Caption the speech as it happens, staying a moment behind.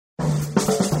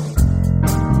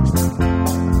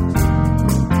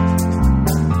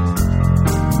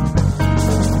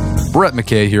Brett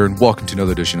McKay here, and welcome to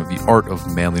another edition of the Art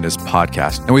of Manliness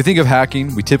podcast. And when we think of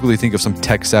hacking, we typically think of some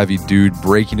tech-savvy dude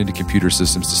breaking into computer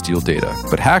systems to steal data.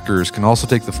 But hackers can also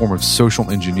take the form of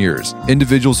social engineers,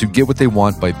 individuals who get what they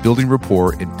want by building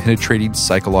rapport and penetrating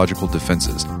psychological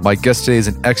defenses. My guest today is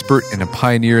an expert and a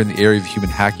pioneer in the area of human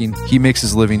hacking. He makes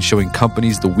his living showing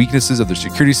companies the weaknesses of their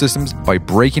security systems by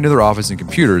breaking into their office and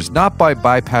computers, not by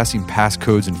bypassing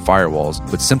passcodes and firewalls,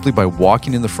 but simply by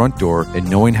walking in the front door and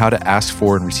knowing how to ask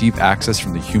for and receive access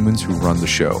from the humans who run the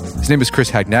show. His name is Chris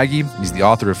Hadnagy. He's the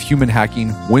author of Human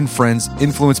Hacking, Win Friends,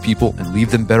 Influence People, and Leave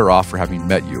Them Better Off for Having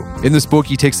Met You. In this book,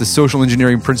 he takes the social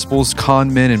engineering principles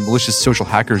con men and malicious social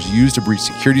hackers use to breach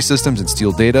security systems and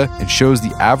steal data, and shows the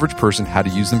average person how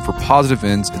to use them for positive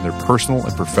ends in their personal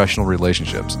and professional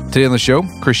relationships. Today on the show,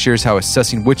 Chris shares how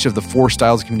assessing which of the 4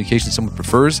 styles of communication someone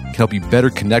prefers can help you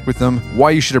better connect with them, why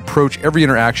you should approach every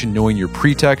interaction knowing your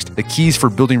pretext, the keys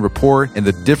for building rapport, and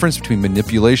the difference between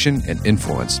manipulation and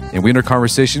influence. And we end our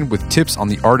conversation with tips on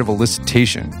the art of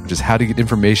elicitation, which is how to get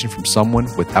information from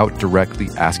someone without directly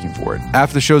asking for it.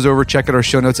 After the show's over, check out our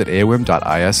show notes at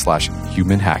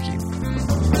aom.is/humanhacking.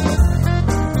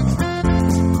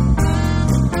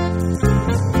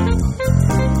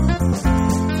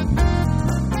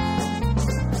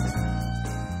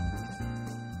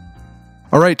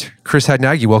 All right, Chris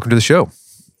Hadnagy, welcome to the show.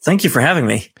 Thank you for having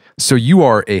me. So you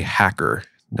are a hacker.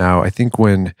 Now, I think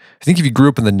if you grew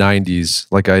up in the 90s,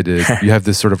 like I did, you have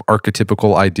this sort of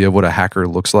archetypical idea of what a hacker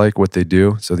looks like, what they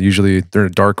do. So usually they're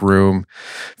in a dark room,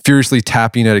 furiously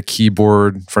tapping at a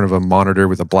keyboard in front of a monitor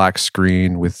with a black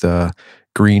screen with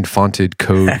green fonted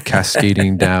code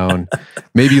cascading down,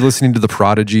 maybe listening to The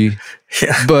Prodigy.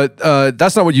 Yeah. But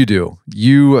that's not what you do.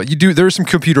 You do. There's some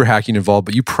computer hacking involved,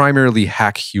 but you primarily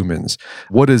hack humans.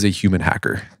 What is a human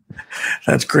hacker?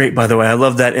 That's great, by the way. I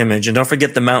love that image. And don't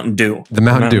forget the Mountain Dew. The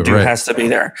Mountain Dew, right. Has to be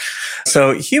there.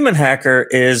 So human hacker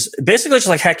is basically just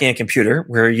like hacking a computer,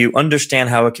 where you understand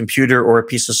how a computer or a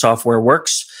piece of software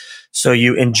works. So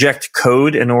you inject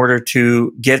code in order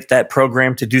to get that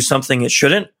program to do something it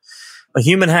shouldn't. A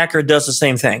human hacker does the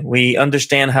same thing. We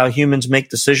understand how humans make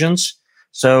decisions.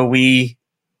 So we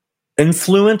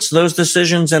influence those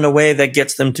decisions in a way that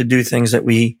gets them to do things that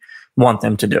we want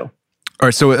them to do. All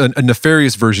right, so a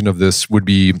nefarious version of this would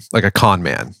be like a con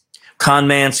man. Con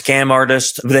man, scam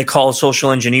artist, they call social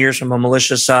engineers from a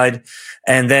malicious side.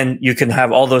 And then you can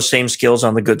have all those same skills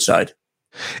on the good side.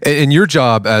 And your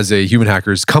job as a human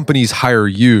hacker is companies hire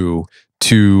you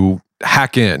to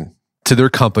hack in to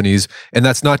their companies, and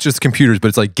that's not just computers, but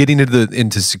it's like getting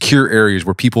into secure areas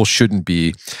where people shouldn't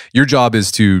be. Your job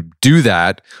is to do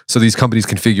that so these companies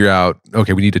can figure out,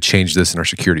 okay, we need to change this in our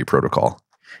security protocol.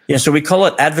 Yeah, so we call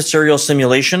it adversarial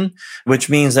simulation, which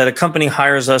means that a company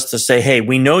hires us to say, hey,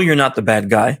 we know you're not the bad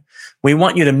guy. We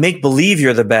want you to make believe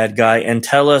you're the bad guy and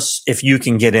tell us if you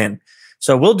can get in.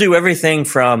 So we'll do everything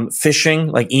from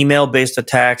phishing, like email-based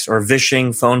attacks, or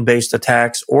vishing, phone-based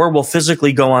attacks, or we'll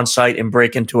physically go on site and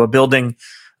break into a building,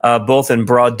 both in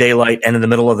broad daylight and in the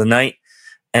middle of the night.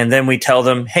 And then we tell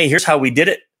them, hey, here's how we did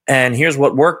it, and here's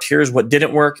what worked, here's what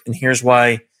didn't work, and here's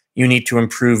why you need to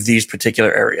improve these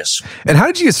particular areas. And how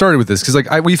did you get started with this? Because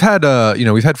we've had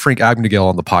Frank Abagnale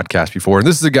on the podcast before, and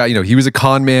this is a guy, he was a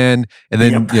con man, and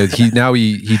then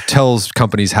he tells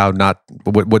companies how not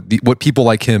what people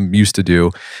like him used to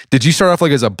do. Did you start off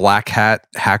like as a black hat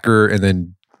hacker and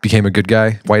then became a good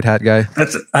guy, white hat guy?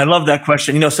 I love that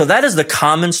question. So that is the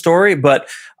common story, but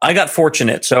I got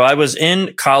fortunate. So I was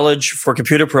in college for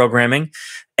computer programming,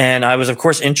 and I was, of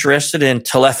course, interested in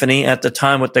telephony at the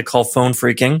time, what they call phone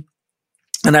phreaking.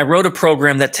 And I wrote a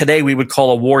program that today we would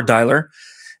call a war dialer.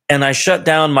 And I shut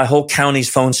down my whole county's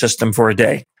phone system for a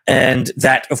day. And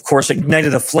that, of course,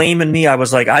 ignited a flame in me. I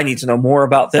was like, I need to know more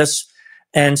about this,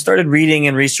 and started reading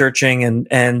and researching.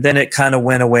 And then it kind of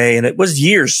went away. And it was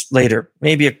years later,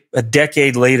 maybe a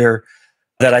decade later,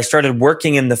 that I started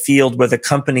working in the field with a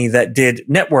company that did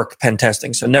network pen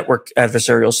testing, so network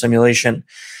adversarial simulation.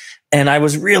 And I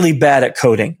was really bad at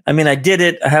coding. I mean, I did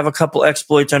it. I have a couple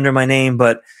exploits under my name,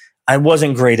 but I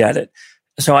wasn't great at it.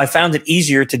 So I found it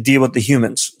easier to deal with the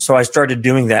humans. So I started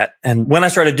doing that. And when I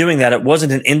started doing that, it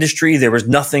wasn't an industry. There was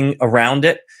nothing around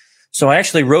it. So I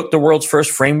actually wrote the world's first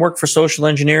framework for social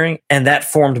engineering, and that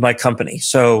formed my company.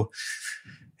 So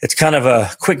it's kind of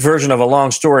a quick version of a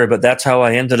long story, but that's how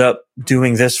I ended up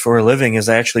doing this for a living, is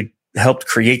I actually helped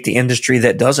create the industry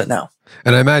that does it now.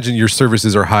 And I imagine your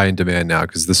services are high in demand now,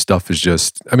 because this stuff is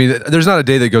just, there's not a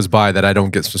day that goes by that I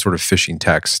don't get some sort of phishing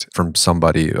text from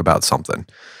somebody about something.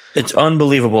 It's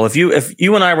unbelievable. If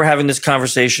you and I were having this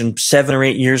conversation 7 or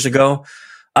 8 years ago,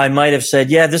 I might have said,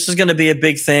 yeah, this is going to be a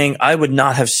big thing. I would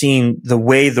not have seen the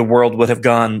way the world would have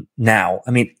gone now.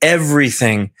 I mean,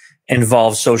 everything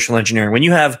involves social engineering. When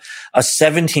you have a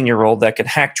 17-year-old that can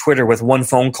hack Twitter with one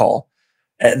phone call,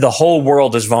 the whole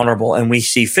world is vulnerable. And we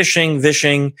see phishing,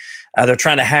 vishing. They're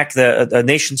trying to hack the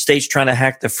nation states, trying to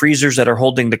hack the freezers that are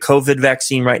holding the COVID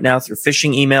vaccine right now through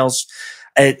phishing emails.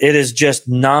 It is just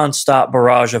nonstop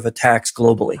barrage of attacks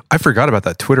globally. I forgot about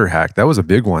that Twitter hack. That was a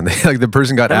big one. Like the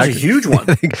person got that was a huge one.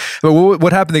 But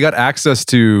what happened? They got access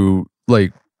to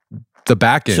like the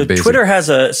back end. So basically. Twitter has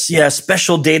a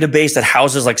special database that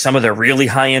houses like some of the really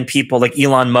high end people, like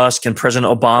Elon Musk and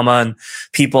President Obama and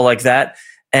people like that.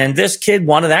 And this kid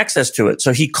wanted access to it.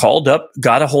 So he called up,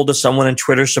 got a hold of someone in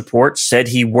Twitter support, said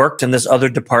he worked in this other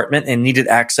department and needed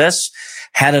access,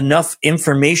 had enough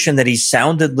information that he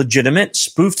sounded legitimate,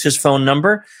 spoofed his phone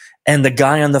number, and the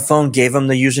guy on the phone gave him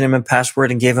the username and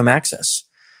password and gave him access.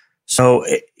 So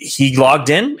he logged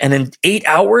in and in 8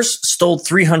 hours stole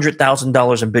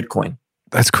 $300,000 in Bitcoin.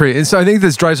 That's crazy. And so I think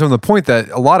this drives home the point that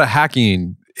a lot of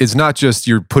hacking is not just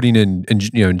you're putting in,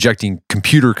 injecting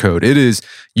computer code. It is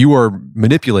you are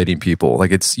manipulating people. Like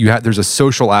there's a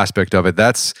social aspect of it.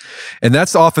 That's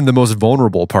often the most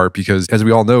vulnerable part because, as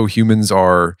we all know, humans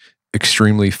are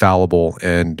extremely fallible.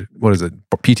 And what is it?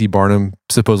 P.T. Barnum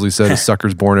supposedly said, "A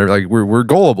sucker's born." Like we're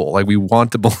gullible. Like we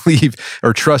want to believe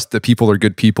or trust that people are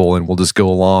good people, and we'll just go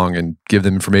along and give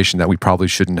them information that we probably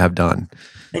shouldn't have done.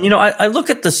 And, I look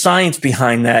at the science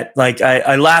behind that. Like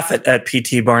I laugh at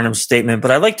P.T. Barnum's statement, but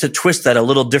I like to twist that a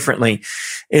little differently.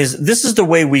 This is the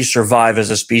way we survive as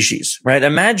a species, right?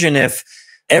 Imagine if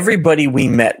everybody we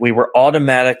met, we were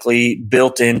automatically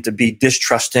built in to be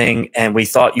distrusting and we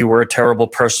thought you were a terrible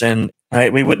person,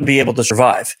 right? We wouldn't be able to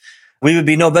survive. We would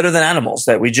be no better than animals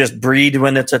that we just breed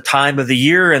when it's a time of the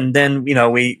year and then,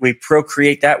 we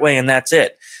procreate that way and that's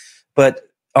it. But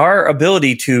our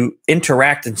ability to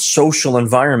interact in social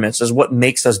environments is what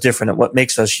makes us different and what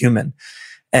makes us human.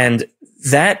 And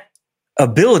that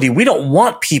ability, we don't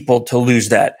want people to lose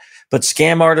that. But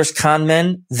scam artists, con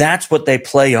men, that's what they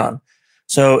play on.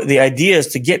 So the idea is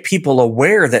to get people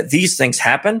aware that these things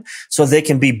happen so they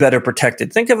can be better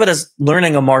protected. Think of it as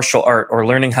learning a martial art or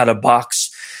learning how to box.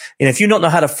 And if you don't know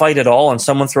how to fight at all and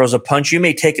someone throws a punch, you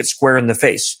may take it square in the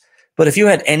face. But if you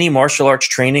had any martial arts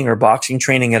training or boxing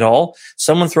training at all,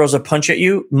 someone throws a punch at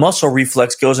you, muscle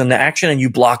reflex goes into action and you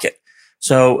block it.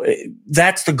 So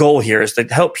that's the goal here, is to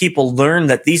help people learn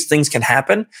that these things can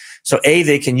happen. So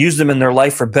they can use them in their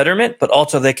life for betterment, but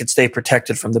also they can stay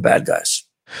protected from the bad guys.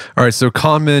 All right. So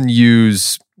con men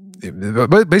use,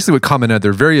 basically what con men are,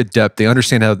 they're very adept. They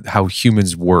understand how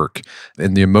humans work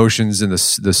and the emotions and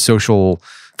the social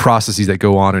processes that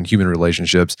go on in human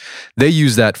relationships. They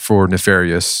use that for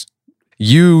nefarious.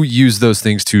 You use those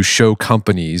things to show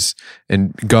companies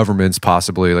and governments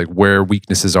possibly like where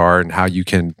weaknesses are and how you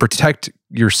can protect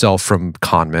yourself from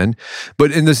con men.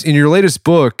 But in your latest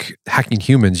book, Hacking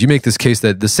Humans, you make this case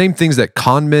that the same things that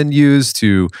con men use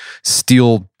to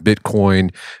steal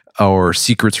Bitcoin or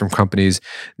secrets from companies,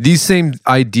 these same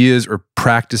ideas or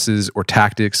practices or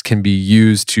tactics can be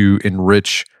used to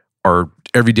enrich our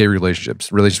everyday relationships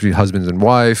between husbands and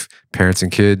wife, parents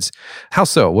and kids. How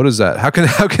so? What is that? How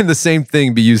can the same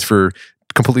thing be used for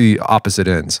completely opposite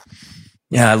ends?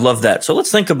 Yeah, I love that. So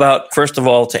let's think about, first of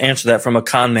all, to answer that from a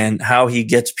con man, how he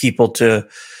gets people to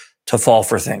fall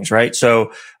for things, right?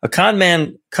 So a con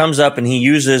man comes up and he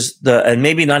uses and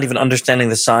maybe not even understanding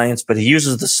the science, but he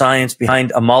uses the science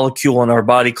behind a molecule in our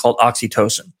body called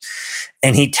oxytocin.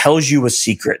 And he tells you a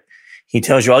secret. He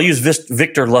tells you, I'll use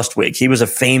Victor Lustwig. He was a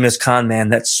famous con man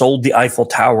that sold the Eiffel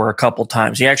Tower a couple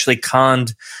times. He actually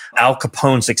conned Al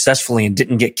Capone successfully and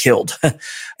didn't get killed.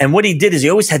 And what he did is he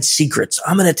always had secrets.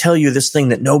 I'm going to tell you this thing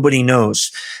that nobody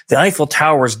knows. The Eiffel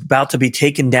Tower is about to be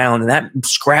taken down and that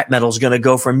scrap metal is going to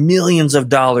go for millions of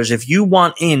dollars. If you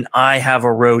want in, I have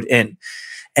a road in.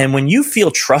 And when you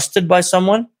feel trusted by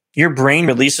someone, your brain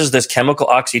releases this chemical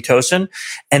oxytocin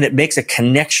and it makes a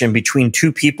connection between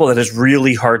two people that is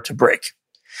really hard to break.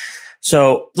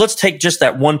 So let's take just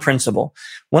that one principle.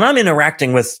 When I'm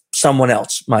interacting with someone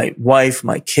else, my wife,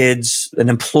 my kids, an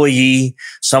employee,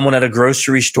 someone at a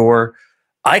grocery store,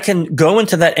 I can go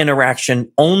into that interaction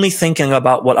only thinking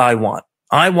about what I want.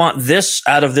 I want this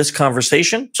out of this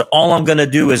conversation. So all I'm going to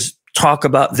do is talk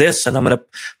about this and I'm going to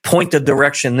point the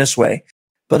direction this way.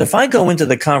 But if I go into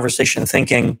the conversation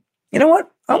thinking, you know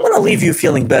what? I'm going to leave you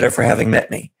feeling better for having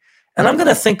met me. And I'm going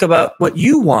to think about what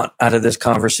you want out of this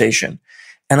conversation.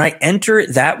 And I enter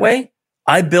it that way,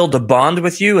 I build a bond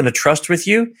with you and a trust with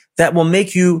you that will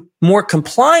make you more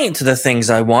compliant to the things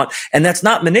I want. And that's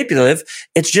not manipulative.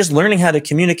 It's just learning how to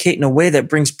communicate in a way that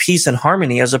brings peace and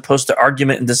harmony as opposed to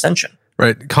argument and dissension.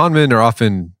 Right. Con men are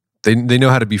often, they know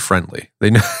how to be friendly.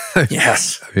 They know.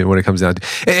 Yes. I mean, when it comes down to,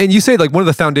 and you say like one of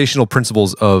the foundational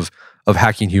principles of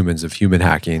hacking humans, of human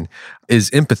hacking, is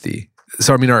empathy.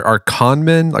 So I mean, are con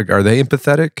men, like, are they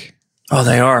empathetic? Oh,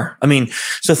 they are. I mean,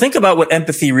 so think about what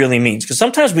empathy really means, because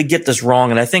sometimes we get this wrong.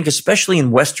 And I think especially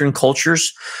in Western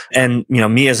cultures, and,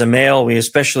 me as a male, we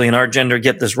especially in our gender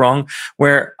get this wrong,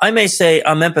 where I may say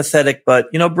I'm empathetic,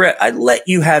 but, Brett, I let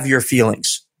you have your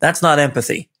feelings. That's not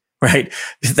empathy, right?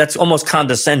 That's almost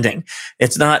condescending.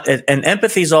 It's not, and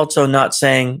empathy is also not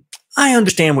saying, I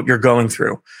understand what you're going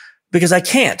through. Because I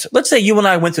can't. Let's say you and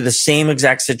I went through the same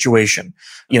exact situation.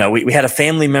 We had a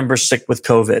family member sick with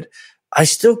COVID. I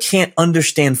still can't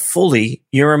understand fully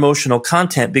your emotional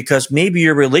content because maybe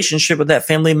your relationship with that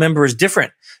family member is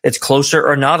different. It's closer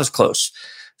or not as close.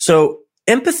 So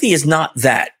empathy is not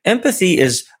that. Empathy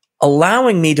is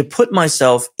allowing me to put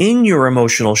myself in your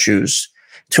emotional shoes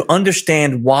to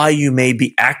understand why you may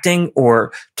be acting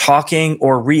or talking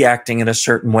or reacting in a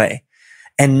certain way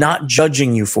and not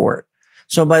judging you for it.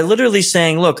 So by literally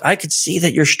saying, look, I could see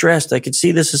that you're stressed. I could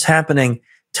see this is happening.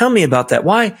 Tell me about that.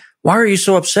 Why are you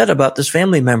so upset about this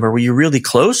family member? Were you really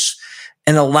close?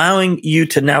 And allowing you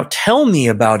to now tell me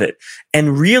about it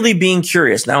and really being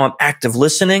curious. Now I'm active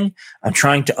listening. I'm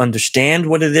trying to understand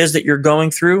what it is that you're going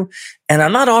through. And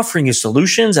I'm not offering you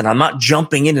solutions and I'm not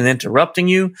jumping in and interrupting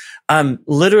you. I'm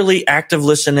literally active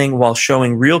listening while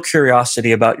showing real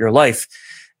curiosity about your life.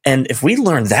 And if we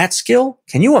learn that skill,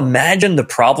 can you imagine the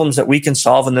problems that we can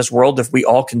solve in this world if we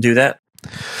all can do that?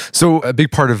 So a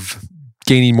big part of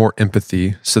gaining more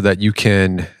empathy so that you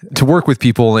can to work with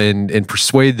people and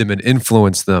persuade them and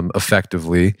influence them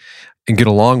effectively and get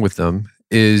along with them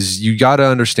is you got to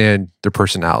understand their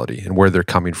personality and where they're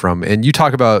coming from. And you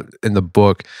talk about in the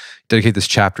book, dedicate this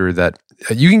chapter, that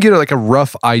you can get like a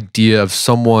rough idea of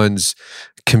someone's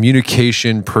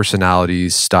communication personality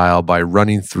style by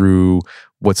running through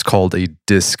what's called a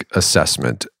DISC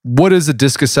assessment. What is a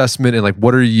DISC assessment, and like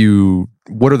what are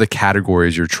the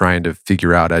categories you're trying to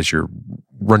figure out as you're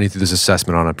running through this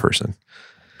assessment on a person?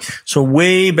 So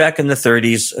way back in the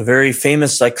 30s, a very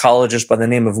famous psychologist by the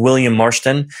name of William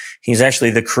Marston, he's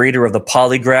actually the creator of the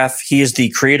polygraph. He is the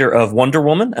creator of Wonder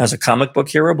Woman as a comic book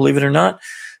hero, believe it or not.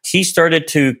 He started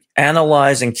to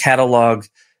analyze and catalog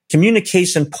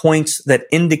communication points that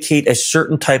indicate a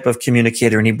certain type of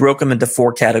communicator. And he broke them into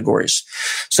 4 categories.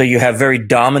 So you have very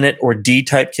dominant or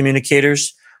D-type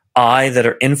communicators, I that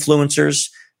are influencers,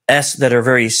 S that are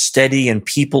very steady and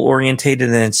people-orientated,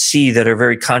 and then C that are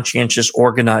very conscientious,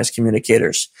 organized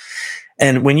communicators.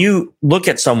 And when you look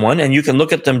at someone, and you can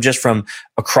look at them just from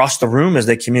across the room as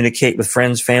they communicate with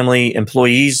friends, family,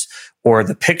 employees, or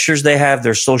the pictures they have,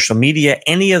 their social media,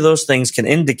 any of those things can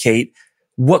indicate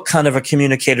what kind of a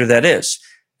communicator that is.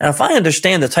 Now, if I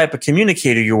understand the type of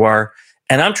communicator you are,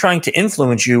 and I'm trying to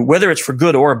influence you, whether it's for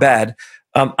good or bad,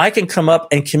 I can come up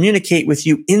and communicate with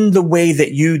you in the way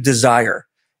that you desire.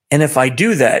 And if I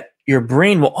do that, your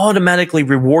brain will automatically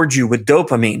reward you with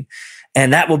dopamine,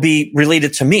 and that will be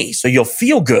related to me. So you'll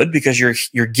feel good because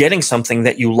you're getting something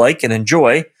that you like and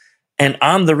enjoy, and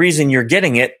I'm the reason you're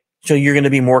getting it. So you're going to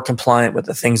be more compliant with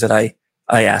the things that I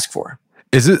ask for.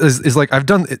 Is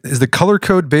the color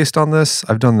code based on this?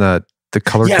 I've done the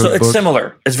color code. Yeah, so it's book.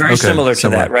 Similar. It's very similar to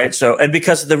that, right? So, and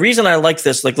because the reason I like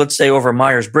this, like let's say over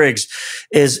Myers-Briggs,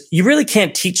 is you really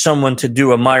can't teach someone to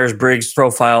do a Myers-Briggs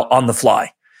profile on the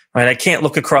fly, right? I can't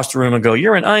look across the room and go,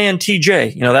 you're an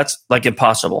INTJ. That's like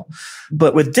impossible.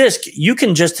 But with DISC, you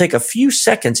can just take a few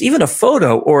seconds, even a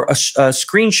photo or a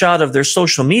screenshot of their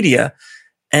social media,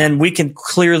 and we can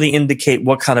clearly indicate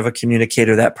what kind of a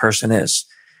communicator that person is.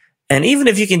 And even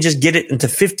if you can just get it into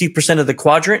 50% of the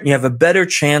quadrant, you have a better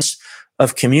chance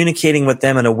of communicating with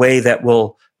them in a way that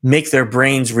will make their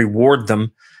brains reward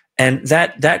them. And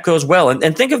that goes well.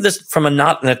 And think of this from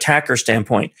not an attacker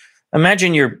standpoint.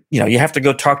 Imagine you have to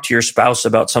go talk to your spouse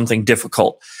about something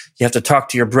difficult. You have to talk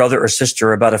to your brother or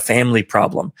sister about a family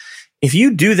problem. If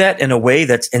you do that in a way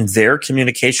that's in their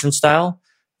communication style,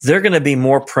 they're going to be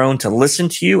more prone to listen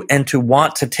to you and to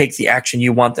want to take the action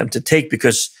you want them to take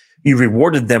because you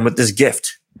rewarded them with this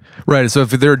gift. Right. So if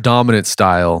they're a dominant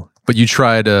style, but you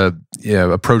try to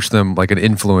approach them like an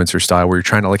influencer style where you're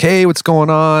trying to like, hey, what's going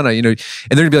on? And they're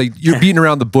gonna be like, you're beating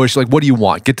around the bush. Like, what do you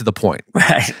want? Get to the point.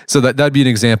 Right. So that'd be an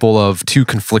example of 2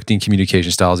 conflicting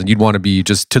communication styles. And you'd want to be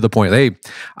just to the point. Hey,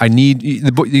 I need,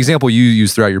 the example you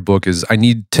use throughout your book is I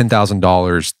need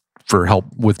 $10,000 for help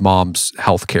with mom's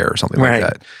health care or something like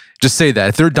that. Just say that.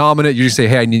 If they're dominant, you just say,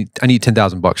 hey, I need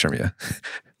 $10,000 from you.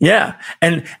 Yeah.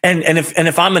 And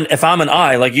if I'm an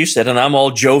I, like you said, and I'm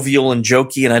all jovial and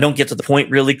jokey and I don't get to the point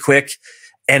really quick,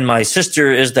 and my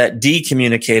sister is that D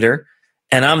communicator,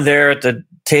 and I'm there at the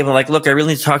table like, look, I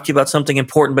really need to talk to you about something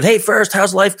important, but hey, first,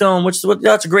 how's life going?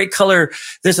 That's a great color,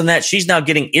 this and that. She's now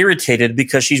getting irritated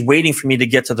because she's waiting for me to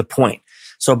get to the point.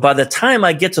 So by the time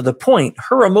I get to the point,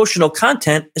 her emotional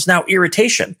content is now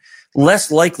irritation,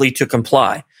 less likely to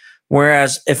comply.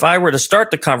 Whereas if I were to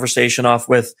start the conversation off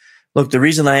with, look, the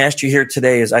reason I asked you here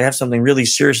today is I have something really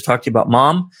serious to talk to you about,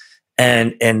 Mom,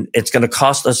 and it's going to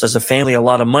cost us as a family a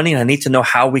lot of money, and I need to know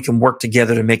how we can work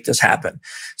together to make this happen.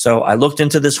 So I looked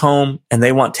into this home and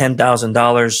they want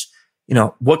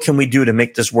 $10,000. What can we do to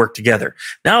make this work together?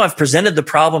 Now I've presented the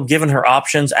problem, given her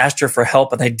options, asked her for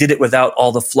help, and I did it without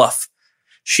all the fluff.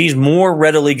 She's more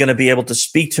readily going to be able to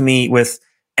speak to me with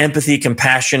empathy,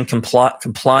 compassion,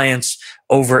 compliance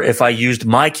over if I used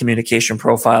my communication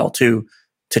profile to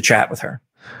chat with her.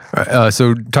 All right,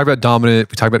 so talk about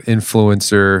dominant, we talk about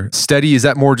influencer. Steady, is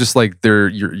that more just like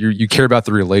you care about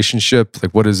the relationship?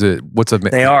 Like what is it?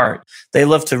 They are. They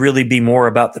love to really be more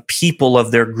about the people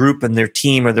of their group and their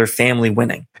team or their family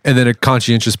winning. And then a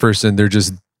conscientious person, they're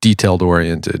just detailed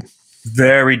oriented.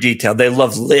 Very detailed. They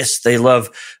love lists. They love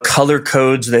color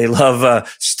codes. They love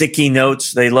sticky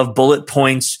notes. They love bullet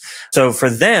points. So for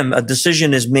them, a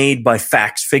decision is made by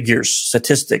facts, figures,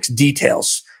 statistics,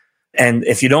 details. And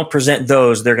if you don't present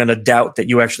those, they're going to doubt that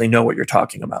you actually know what you're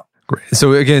talking about. Great.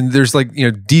 So again, there's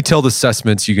detailed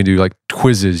assessments you can do, like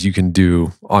quizzes you can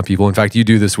do on people. In fact, you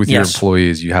do this with your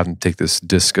employees. You have them take this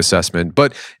DISC assessment.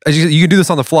 But you can do this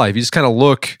on the fly. If you just kind of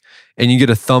look and you get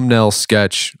a thumbnail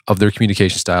sketch of their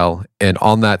communication style, and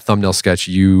on that thumbnail sketch,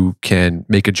 you can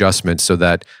make adjustments so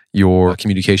that your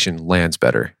communication lands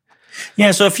better.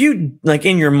 Yeah. So if you,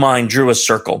 in your mind, drew a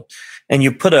circle and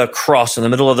you put a cross in the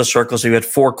middle of the circle, so you had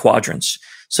 4 quadrants.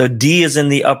 So D is in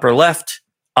the upper left,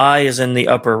 I is in the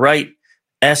upper right,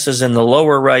 S is in the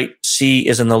lower right, C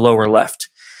is in the lower left.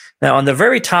 Now, on the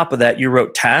very top of that, you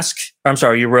wrote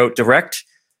you wrote direct.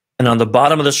 And on the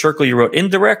bottom of the circle, you wrote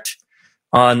indirect.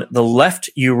 On the left,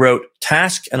 you wrote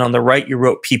task. And on the right, you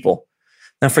wrote people.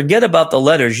 Now, forget about the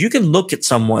letters. You can look at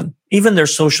someone, even their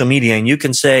social media, and you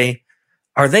can say,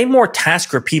 are they more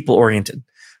task or people oriented?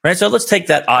 Right? So let's take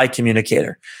that I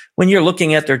communicator. When you're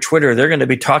looking at their Twitter, they're going to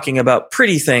be talking about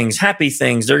pretty things, happy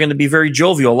things. They're going to be very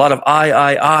jovial, a lot of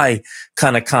I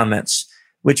kind of comments,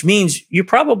 which means you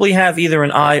probably have either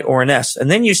an I or an S.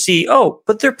 And then you see, oh,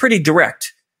 but they're pretty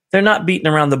direct. They're not beating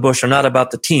around the bush or not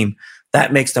about the team.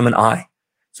 That makes them an I.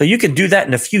 So you can do that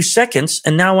in a few seconds.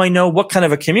 And now I know what kind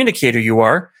of a communicator you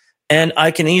are. And I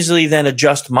can easily then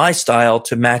adjust my style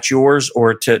to match yours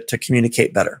or to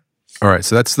communicate better. All right.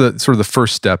 So that's the sort of the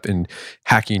first step in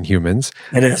hacking humans.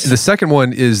 It is. The second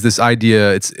one is this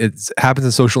idea. It happens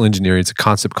in social engineering. It's a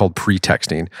concept called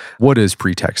pretexting. What is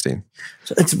pretexting?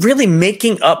 So it's really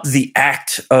making up the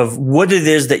act of what it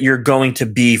is that you're going to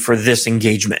be for this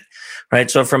engagement.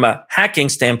 Right. So from a hacking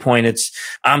standpoint,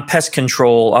 I'm pest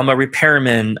control. I'm a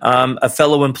repairman. I'm a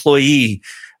fellow employee.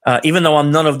 Even though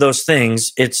I'm none of those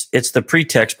things, it's the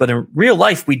pretext. But in real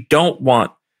life, we don't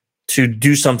want to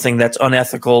do something that's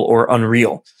unethical or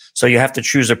unreal. So you have to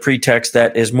choose a pretext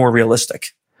that is more realistic.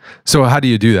 So how do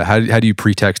you do that? How do you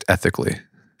pretext ethically?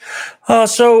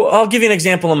 So I'll give you an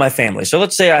example in my family. So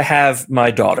let's say I have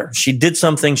my daughter. She did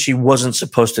something she wasn't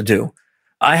supposed to do.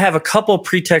 I have a couple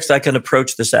pretexts I can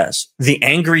approach this as. The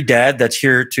angry dad that's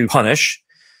here to punish,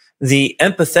 the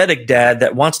empathetic dad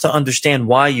that wants to understand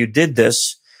why you did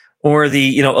this, or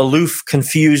the aloof,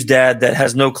 confused dad that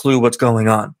has no clue what's going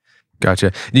on.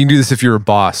 Gotcha. You can do this if you're a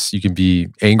boss. You can be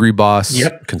angry boss,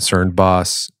 concerned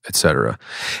boss, etc.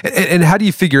 And how do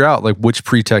you figure out which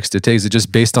pretext it takes? Is it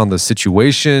just based on the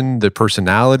situation, the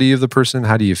personality of the person?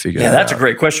 How do you figure that out? Yeah, that's a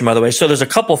great question, by the way. So there's a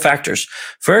couple factors.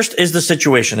 First is the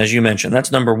situation, as you mentioned.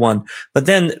 That's number one. But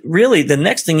then really the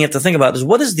next thing you have to think about is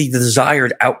what is the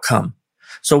desired outcome?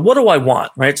 So what do I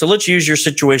want, right? So let's use your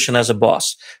situation as a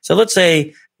boss. So let's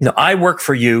say, I work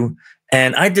for you,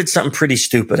 and I did something pretty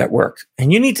stupid at work,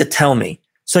 and you need to tell me.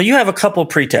 So you have a couple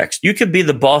pretexts. You could be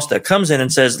the boss that comes in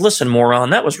and says, listen, moron,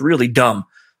 that was really dumb.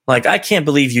 I can't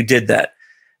believe you did that.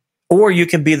 Or you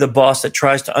can be the boss that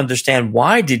tries to understand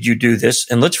why did you do this,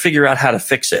 and let's figure out how to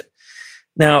fix it.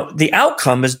 Now, the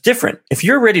outcome is different. If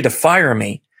you're ready to fire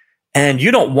me and you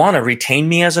don't want to retain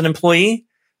me as an employee,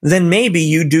 then maybe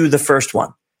you do the first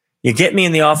one. You get me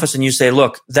in the office and you say,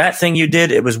 look, that thing you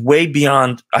did, it was way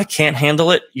beyond, I can't handle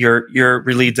it. You're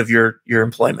relieved of your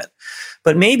employment.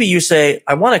 But maybe you say,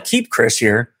 I want to keep Chris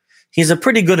here. He's a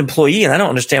pretty good employee and I don't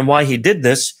understand why he did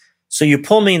this. So you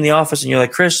pull me in the office and you're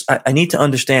like, Chris, I need to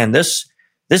understand this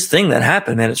thing that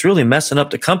happened, man. It's really messing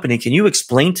up the company. Can you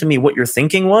explain to me what your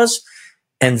thinking was?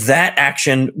 And that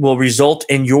action will result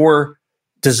in your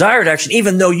desired action,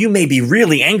 even though you may be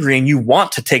really angry and you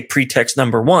want to take pretext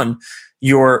number one,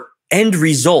 your end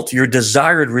result, your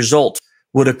desired result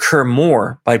would occur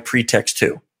more by pretext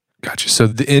two. Gotcha. So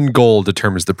the end goal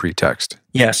determines the pretext.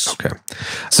 Yes. Okay.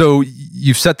 So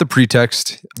you've set the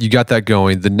pretext, you got that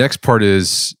going. The next part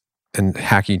is, and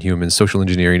hacking humans, social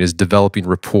engineering, is developing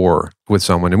rapport with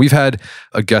someone. And we've had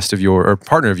a guest of yours, or a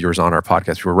partner of yours on our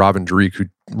podcast, Robin Dreek, who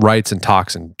writes and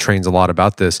talks and trains a lot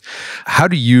about this. How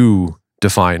do you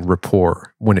define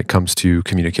rapport when it comes to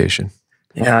communication?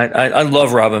 Yeah, I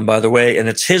love Robin, by the way, and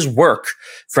it's his work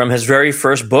from his very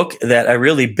first book that I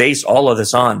really base all of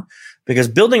this on. Because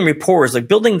building rapport is like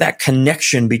building that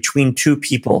connection between two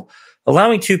people,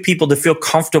 allowing two people to feel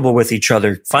comfortable with each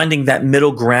other, finding that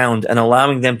middle ground and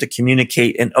allowing them to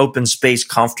communicate in open space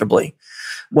comfortably.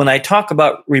 When I talk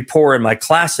about rapport in my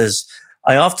classes,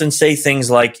 I often say things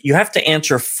like, you have to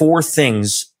answer 4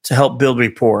 things to help build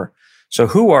rapport. So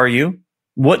who are you?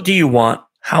 What do you want?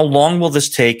 How long will this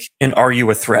take? And are you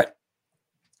a threat?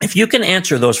 If you can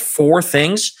answer those 4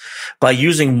 things by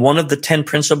using one of the 10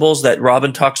 principles that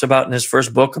Robin talks about in his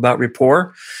first book about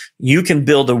rapport, you can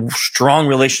build a strong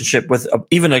relationship with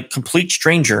even a complete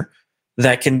stranger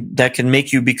that can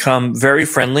make you become very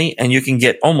friendly, and you can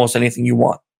get almost anything you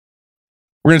want.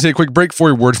 We're going to take a quick break for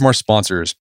a word from our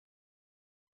sponsors.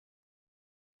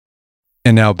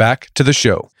 And now back to the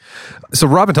show. So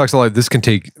Robin talks a lot. This can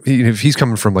take, if he's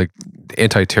coming from like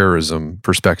anti-terrorism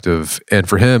perspective, and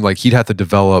for him, like he'd have to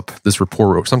develop this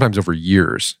rapport sometimes over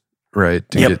years, right?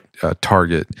 To get a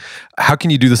target. How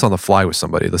can you do this on the fly with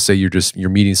somebody? Let's say you're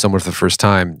meeting someone for the first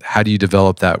time. How do you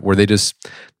develop that where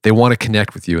they want to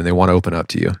connect with you and they want to open up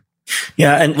to you?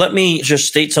 Yeah. And let me just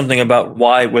state something about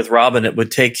why with Robin it would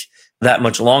take that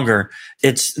much longer.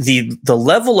 It's the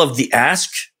level of the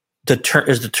ask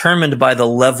is determined by the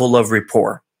level of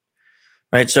rapport,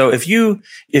 right? So if you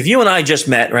and I just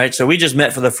met, right? So we just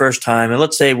met for the first time, and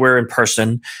let's say we're in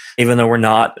person, even though we're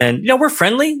not, and we're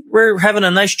friendly, we're having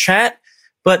a nice chat,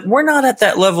 but we're not at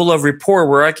that level of rapport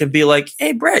where I can be like,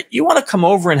 "Hey, Brett, you want to come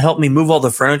over and help me move all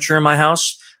the furniture in my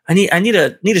house? I need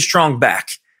a strong back,"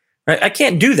 right? I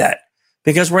can't do that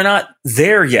because we're not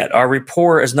there yet. Our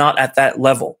rapport is not at that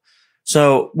level.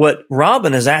 So what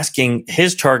Robin is asking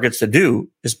his targets to do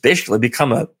is basically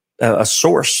become a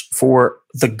source for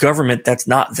the government that's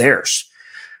not theirs.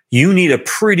 You need a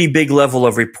pretty big level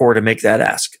of rapport to make that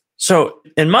ask. So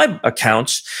in my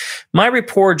accounts, my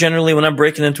rapport generally when I'm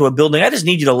breaking into a building, I just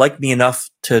need you to like me enough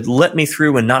to let me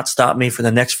through and not stop me for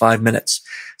the next 5 minutes.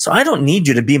 So I don't need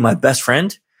you to be my best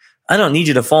friend. I don't need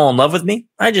you to fall in love with me.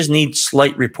 I just need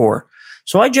slight rapport.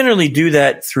 So I generally do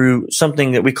that through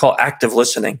something that we call active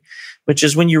listening, which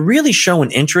is when you really show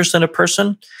an interest in a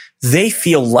person, they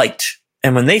feel liked.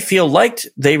 And when they feel liked,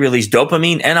 they release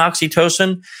dopamine and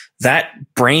oxytocin. That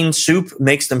brain soup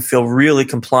makes them feel really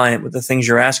compliant with the things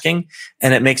you're asking.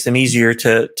 And it makes them easier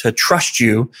to trust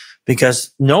you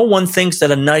because no one thinks that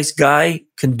a nice guy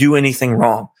can do anything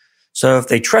wrong. So if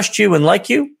they trust you and like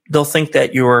you, they'll think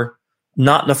that you're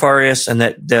not nefarious and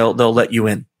that they'll let you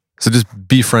in. So just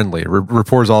be friendly.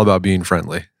 Rapport is all about being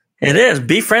friendly. It is.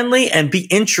 Be friendly and be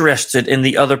interested in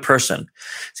the other person.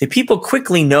 See, people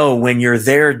quickly know when you're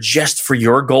there just for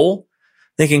your goal.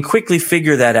 They can quickly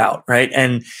figure that out, right?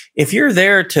 And if you're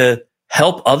there to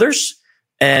help others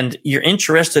and you're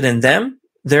interested in them,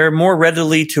 they're more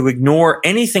readily to ignore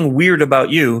anything weird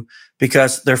about you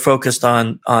because they're focused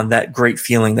on that great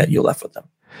feeling that you left with them.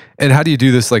 And how do you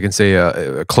do this, like in say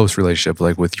a close relationship,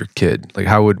 like with your kid? Like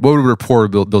what would rapport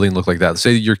building look like that?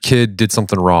 Say your kid did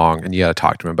something wrong and you got to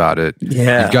talk to him about it.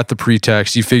 Yeah. You've got the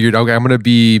pretext. You figured, okay, I'm going to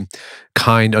be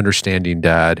kind, understanding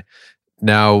dad.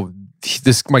 Now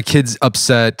my kid's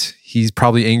upset. He's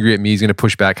probably angry at me. He's going to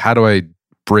push back. How do I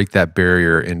break that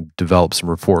barrier and develop some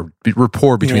rapport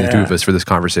between the two of us for this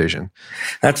conversation?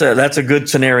 That's a good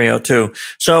scenario too.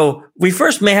 So we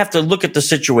first may have to look at the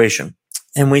situation.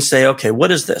 And we say, okay, what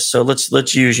is this? So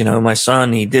let's use, my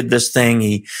son, he did this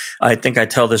thing. I think I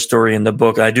tell this story in the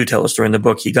book. I do tell the story in the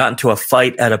book. He got into a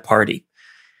fight at a party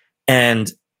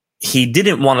and he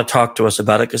didn't want to talk to us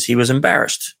about it because he was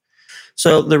embarrassed.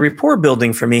 So the rapport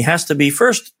building for me has to be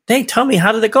first, hey, tell me,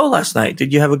 how did it go last night?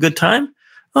 Did you have a good time?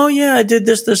 Oh yeah, I did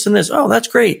this, and this. Oh, that's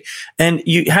great. And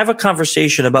you have a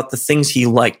conversation about the things he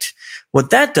liked.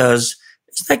 What that does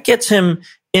is that gets him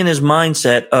in his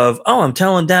mindset of, oh, I'm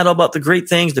telling dad all about the great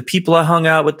things, the people I hung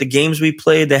out with, the games we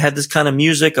played, they had this kind of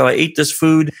music, oh, I ate this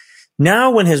food.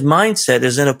 Now when his mindset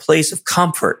is in a place of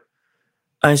comfort,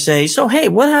 I say, so, hey,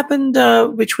 what happened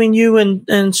between you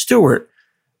and Stuart?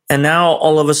 And now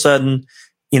all of a sudden,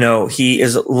 he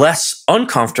is less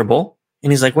uncomfortable,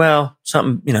 and he's like, well,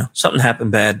 something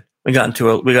happened bad. We got into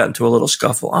a little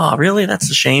scuffle. Oh, really? That's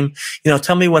a shame.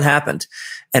 Tell me what happened.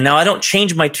 And now I don't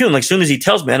change my tune. Like, as soon as he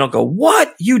tells me, I don't go,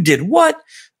 what? You did what?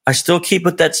 I still keep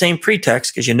with that same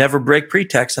pretext, because you never break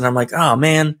pretext. And I'm like, oh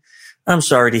man, I'm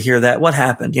sorry to hear that. What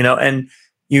happened? And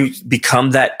you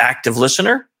become that active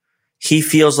listener. He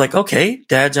feels like, okay,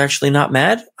 Dad's actually not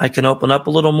mad. I can open up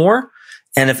a little more.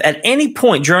 And if at any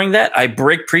point during that I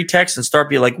break pretext and start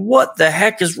being like, what the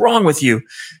heck is wrong with you?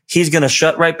 He's going to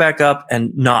shut right back up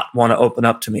and not want to open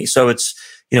up to me. So it's,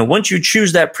 once you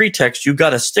choose that pretext, you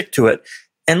got to stick to it.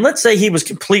 And let's say he was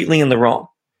completely in the wrong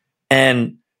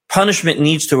and punishment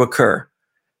needs to occur.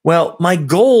 Well, my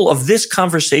goal of this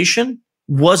conversation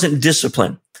wasn't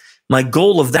discipline. My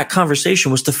goal of that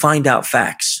conversation was to find out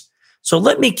facts. So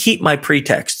let me keep my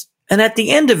pretext. And at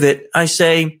the end of it, I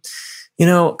say,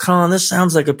 Colin, this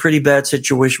sounds like a pretty bad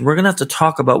situation. We're going to have to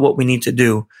talk about what we need to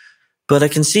do. But I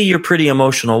can see you're pretty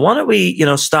emotional. Why don't we,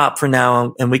 stop for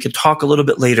now, and we could talk a little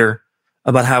bit later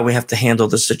about how we have to handle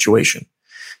this situation.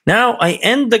 Now I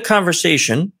end the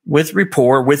conversation with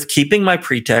rapport, with keeping my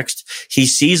pretext. He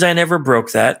sees I never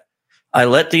broke that. I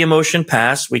let the emotion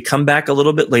pass. We come back a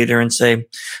little bit later and say,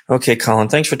 okay, Colin,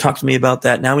 thanks for talking to me about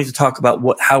that. Now we need to talk about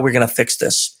how we're going to fix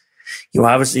this.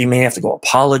 Obviously you may have to go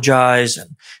apologize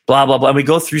and blah, blah, blah. And we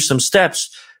go through some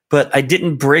steps, but I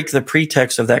didn't break the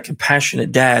pretext of that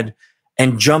compassionate dad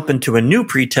and jump into a new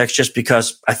pretext just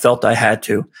because I felt I had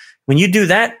to. When you do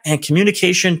that, and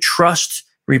communication, trust,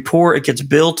 rapport, it gets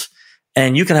built,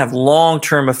 and you can have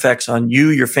long-term effects on you,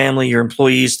 your family, your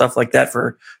employees, stuff like that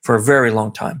for a very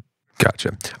long time.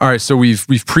 Gotcha. All right. So we've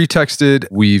pretexted,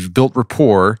 we've built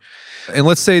rapport. And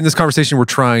let's say in this conversation, we're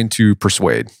trying to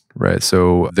persuade, right?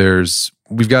 So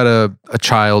we've got a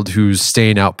child who's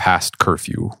staying out past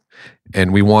curfew,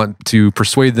 and we want to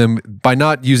persuade them by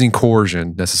not using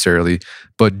coercion necessarily,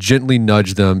 but gently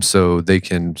nudge them so they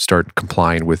can start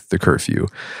complying with the curfew.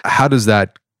 How does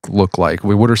that look like?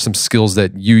 What are some skills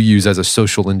that you use as a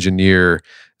social engineer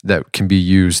that can be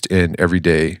used in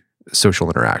everyday social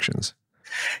interactions?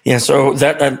 Yeah, so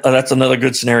that's another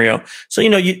good scenario. So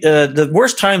the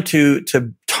worst time to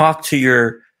talk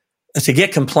to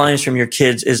get compliance from your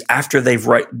kids is after they've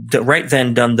right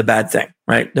then done the bad thing.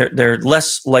 Right? They're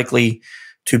less likely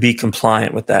to be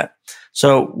compliant with that.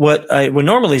 So what I would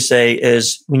normally say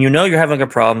is, when you're having a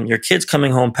problem, your kid's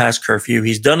coming home past curfew,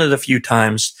 he's done it a few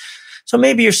times. So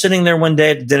maybe you're sitting there one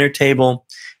day at the dinner table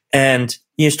and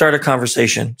you start a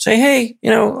conversation. Say, hey,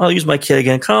 I'll use my kid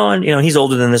again. Colin, he's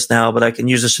older than this now, but I can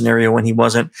use a scenario when he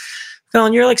wasn't.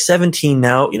 Colin, you're like 17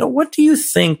 now. What do you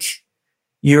think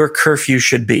your curfew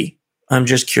should be? I'm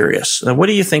just curious. What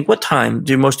do you think? What time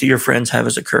do most of your friends have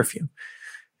as a curfew?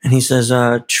 And he says,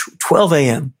 12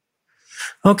 a.m.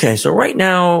 Okay, so right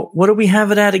now, what do we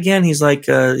have it at again? He's like,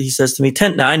 he says to me,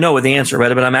 10. Now I know the answer,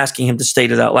 right? But I'm asking him to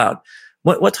state it out loud.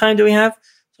 What time do we have?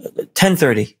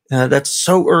 10:30. That's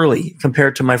so early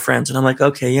compared to my friends. And I'm like,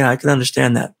 okay, yeah, I can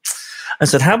understand that. I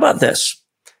said, how about this?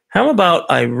 How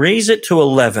about I raise it to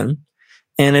 11?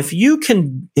 And if you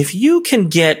can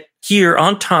get here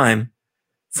on time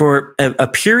for a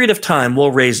period of time,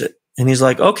 we'll raise it. And he's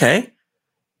like, okay.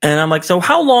 And I'm like, so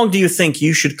how long do you think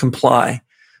you should comply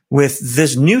with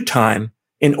this new time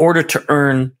in order to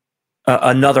earn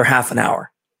another half an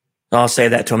hour? I'll say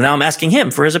that to him. Now I'm asking him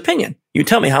for his opinion. You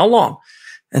tell me how long.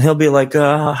 And he'll be like,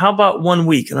 how about 1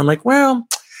 week? And I'm like, well,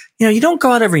 you don't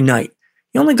go out every night.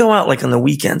 You only go out like on the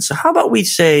weekends. So how about we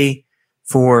say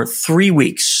for 3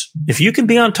 weeks? If you can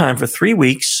be on time for 3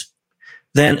 weeks,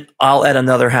 then I'll add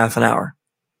another half an hour.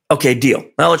 Okay, deal.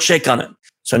 Now let's shake on it.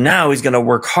 So now he's going to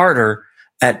work harder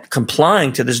at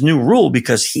complying to this new rule,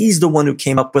 because he's the one who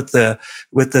came up with the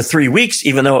 3 weeks,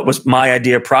 even though it was my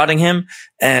idea prodding him.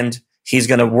 And he's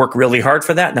going to work really hard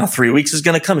for that. Now 3 weeks is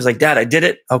going to come. He's like, Dad, I did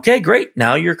it. Okay, great.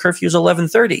 Now your curfew is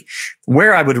 11:30.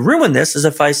 Where I would ruin this is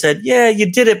if I said, yeah,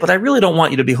 you did it, but I really don't want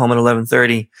you to be home at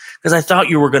 11:30 because I thought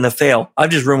you were going to fail.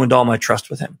 I've just ruined all my trust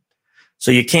with him.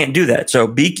 So you can't do that.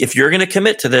 So if you're going to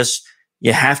commit to this,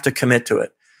 you have to commit to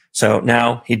it. So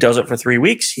now he does it for 3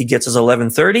 weeks. He gets his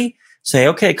 11:30. Say,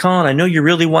 okay, Colin, I know you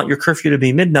really want your curfew to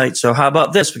be midnight. So how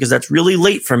about this? Because that's really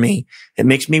late for me. It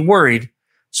makes me worried.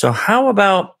 So how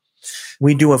about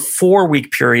we do a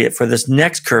 4-week period for this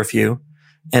next curfew.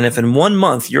 And if in 1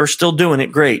 month you're still doing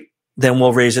it, great, then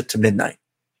we'll raise it to midnight.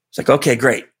 It's like, okay,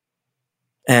 great.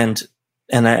 And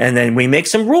then we make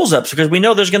some rules up because we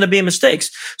know there's going to be mistakes.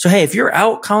 So, hey, if you're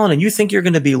out, Colin, and you think you're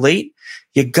going to be late,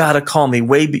 you got to call me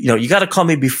you got to call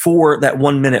me before that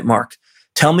 1 minute mark.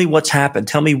 Tell me what's happened.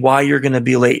 Tell me why you're going to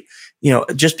be late.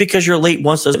 Just because you're late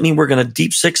once doesn't mean we're going to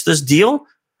deep six this deal.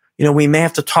 We may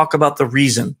have to talk about the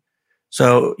reason.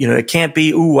 So, it can't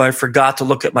be, I forgot to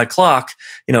look at my clock.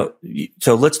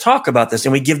 So let's talk about this.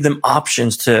 And we give them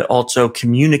options to also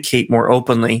communicate more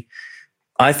openly.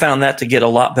 I found that to get a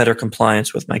lot better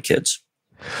compliance with my kids.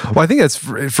 Well, I think that's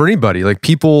for anybody. Like,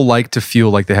 people like to feel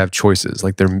like they have choices.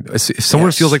 Like, if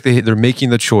someone feels like they're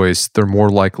making the choice, they're more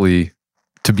likely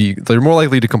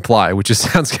to comply, which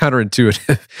just sounds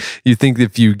counterintuitive. You think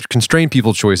if you constrain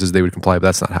people's choices, they would comply, but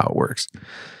that's not how it works.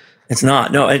 It's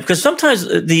not. No, because sometimes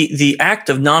the act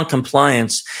of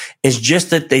non-compliance is just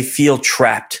that they feel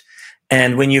trapped.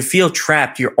 And when you feel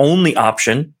trapped, your only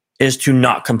option is to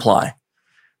not comply.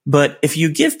 But if you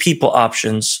give people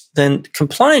options, then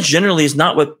compliance generally is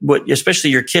not what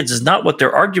especially your kids, is not what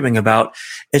they're arguing about.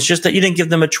 It's just that you didn't give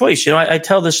them a choice. I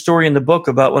tell this story in the book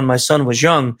about when my son was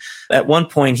young. At one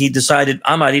point, he decided,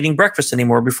 I'm not eating breakfast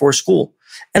anymore before school.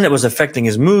 And it was affecting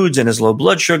his moods and his low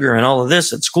blood sugar and all of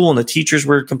this at school. And the teachers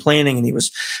were complaining, and he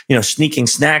was, sneaking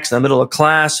snacks in the middle of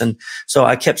class. And so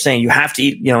I kept saying, you have to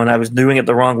eat, and I was doing it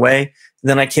the wrong way. And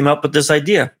then I came up with this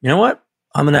idea. You know what?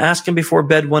 I'm going to ask him before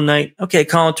bed one night, okay,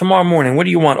 Colin, tomorrow morning, what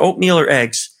do you want? Oatmeal or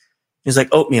eggs? He's like,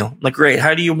 oatmeal. I'm like, great.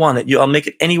 How do you want it? I'll make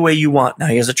it any way you want. Now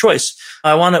he has a choice.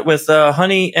 I want it with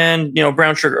honey and,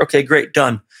 brown sugar. Okay, great.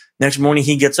 Done. Next morning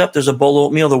he gets up. There's a bowl of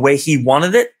oatmeal the way he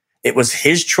wanted it. It was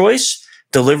his choice,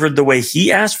 delivered the way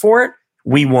he asked for it.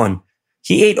 We won.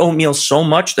 He ate oatmeal so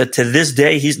much that to this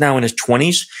day, he's now in his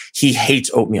 20s. He hates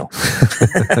oatmeal.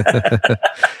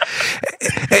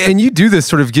 And you do this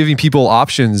sort of giving people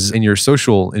options in your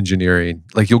social engineering.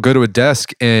 Like, you'll go to a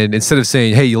desk, and instead of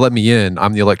saying, hey, you let me in,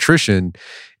 I'm the electrician,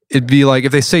 it'd be like,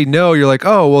 if they say no, you're like,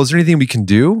 oh, well, is there anything we can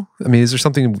do? I mean, is there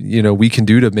something, we can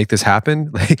do to make this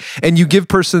happen? And you give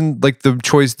person like the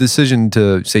decision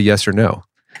to say yes or no.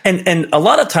 And a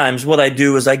lot of times what I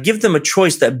do is I give them a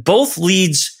choice that both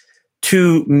leads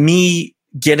to me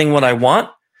getting what I want,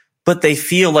 but they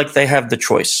feel like they have the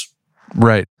choice.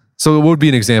 Right. So what would be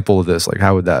an example of this? Like,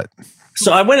 how would that?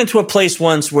 So I went into a place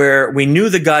once where we knew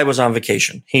the guy was on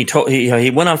vacation. He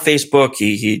went on Facebook.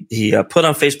 He put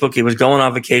on Facebook he was going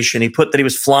on vacation. He put that he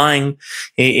was flying.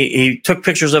 He took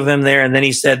pictures of him there, and then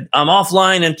he said, I'm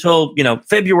offline until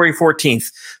February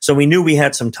 14th. So we knew we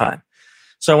had some time.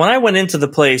 So when I went into the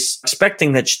place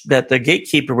expecting that the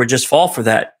gatekeeper would just fall for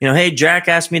that, hey, Jack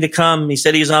asked me to come. He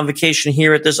said he's on vacation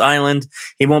here at this island.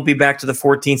 He won't be back to the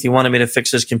 14th. He wanted me to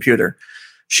fix his computer.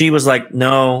 She was like,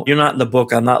 no, you're not in the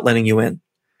book. I'm not letting you in.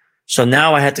 So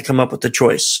now I had to come up with the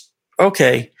choice.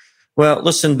 Okay, well,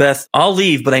 listen, Beth, I'll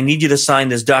leave, but I need you to sign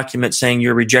this document saying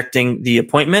you're rejecting the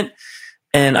appointment.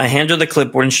 And I hand her the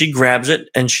clipboard, and she grabs it,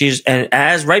 and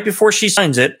as right before she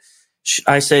signs it,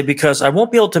 I say, because I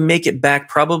won't be able to make it back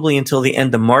probably until the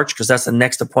end of March, because that's the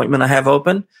next appointment I have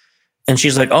open. And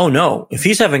she's like, oh no, if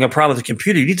he's having a problem with the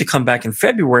computer, you need to come back in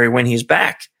February when he's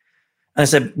back. And I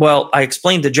said, well, I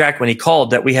explained to Jack when he called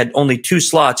that we had only 2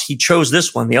 slots. He chose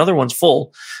this one. The other one's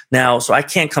full now, so I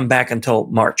can't come back until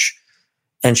March.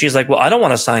 And she's like, well, I don't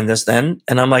want to sign this then.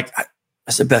 And I'm like,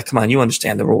 I said, Beth, come on, you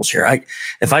understand the rules here.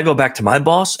 If I go back to my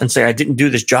boss and say I didn't do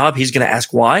this job, he's going to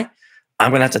ask why. I'm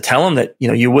going to have to tell him that,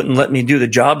 you wouldn't let me do the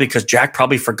job because Jack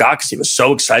probably forgot because he was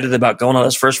so excited about going on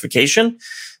his first vacation.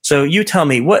 So you tell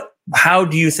me, how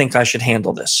do you think I should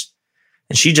handle this?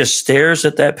 And she just stares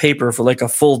at that paper for like a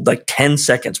full 10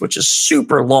 seconds, which is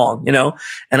super long, and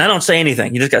I don't say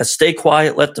anything. You just got to stay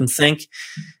quiet, let them think.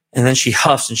 And then she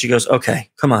huffs and she goes, okay,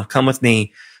 come with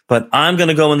me. But I'm going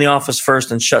to go in the office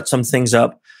first and shut some things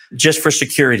up just for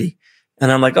security.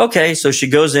 And I'm like, okay. So she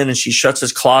goes in and she shuts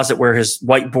his closet where his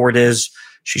whiteboard is.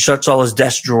 She shuts all his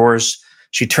desk drawers.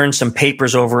 She turns some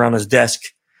papers over on his desk.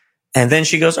 And then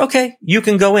she goes, okay, you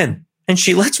can go in. And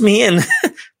she lets me in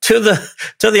to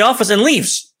the office and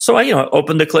leaves. So I,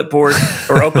 open the clipboard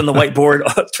or open the whiteboard,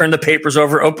 turn the papers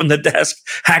over, open the desk,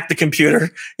 hack the computer,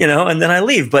 and then I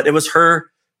leave. But it was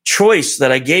her choice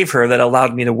that I gave her that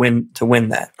allowed me to win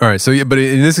that. All right. So, yeah, but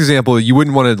in this example, you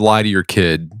wouldn't want to lie to your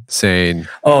kid saying,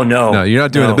 "Oh no, you're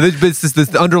not doing it." But it's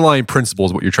the underlying principle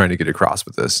is what you're trying to get across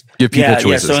with this. Give people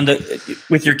choices. Yeah. So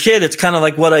with your kid, it's kind of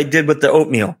like what I did with the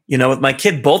oatmeal. With my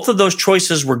kid, both of those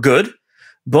choices were good.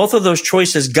 Both of those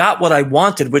choices got what I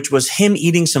wanted, which was him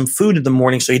eating some food in the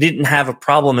morning, so he didn't have a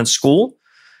problem in school.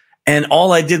 And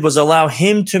all I did was allow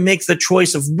him to make the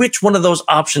choice of which one of those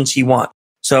options he wants.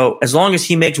 So as long as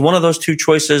he makes one of those 2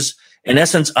 choices, in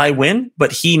essence, I win,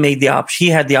 but he made he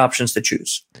had the options to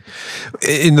choose.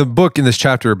 In the book, in this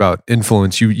chapter about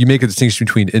influence, you make a distinction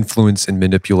between influence and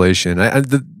manipulation. I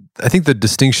think the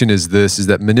distinction is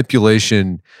that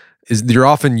manipulation is you're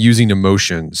often using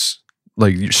emotions.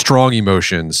 like strong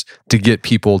emotions to get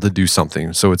people to do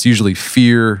something. So it's usually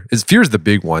fear. Fear is the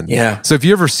big one. Yeah. So if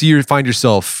you ever find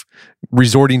yourself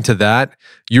resorting to that,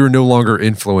 you're no longer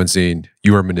influencing,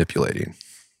 you are manipulating.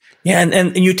 Yeah,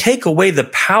 and you take away the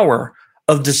power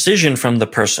of decision from the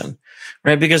person,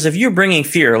 right? Because if you're bringing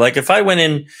fear, like if I went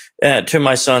in to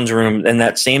my son's room in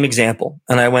that same example,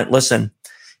 and I went, listen,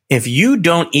 if you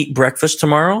don't eat breakfast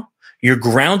tomorrow, you're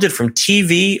grounded from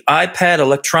TV, iPad,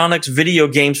 electronics, video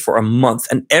games for a month.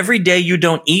 And every day you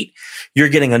don't eat, you're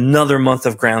getting another month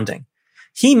of grounding.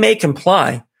 He may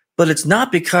comply, but it's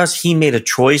not because he made a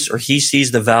choice or he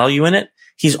sees the value in it.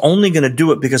 He's only going to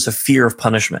do it because of fear of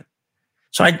punishment.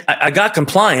 So I got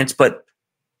compliance, but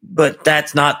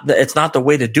it's not the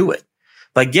way to do it.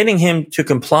 By getting him to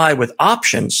comply with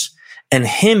options and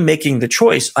him making the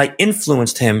choice, I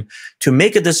influenced him to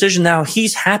make a decision now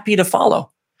he's happy to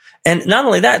follow. And not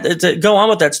only that, to go on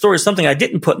with that story, something I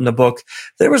didn't put in the book,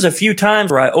 there was a few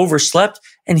times where I overslept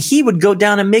and he would go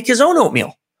down and make his own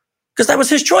oatmeal because that was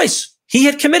his choice. He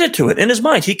had committed to it in his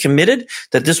mind. He committed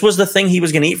that this was the thing he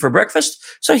was going to eat for breakfast.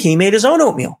 So he made his own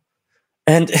oatmeal.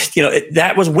 And,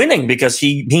 that was winning because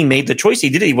he made the choice. He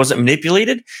did it. He wasn't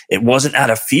manipulated. It wasn't out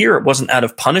of fear. It wasn't out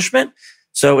of punishment.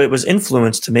 So it was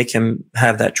influenced to make him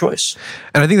have that choice.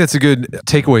 And I think that's a good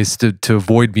takeaway to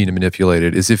avoid being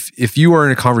manipulated is if you are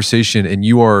in a conversation and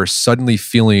you are suddenly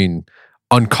feeling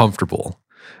uncomfortable,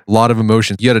 a lot of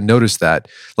emotion, you got to notice that.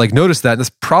 Like notice that, and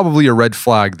that's probably a red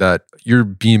flag that you're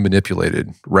being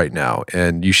manipulated right now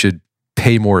and you should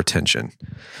pay more attention.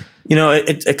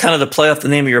 It kind of to play off the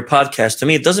name of your podcast, to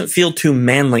me, it doesn't feel too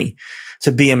manly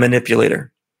to be a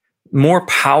manipulator. More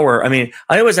power. I mean,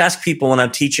 I always ask people when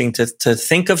I'm teaching to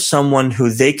think of someone who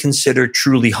they consider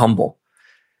truly humble.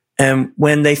 And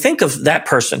when they think of that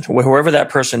person, whoever that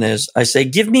person is, I say,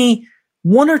 give me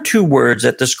one or two words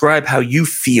that describe how you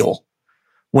feel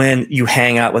when you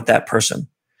hang out with that person.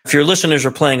 If your listeners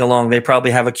are playing along, they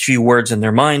probably have a few words in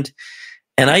their mind.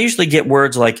 And I usually get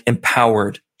words like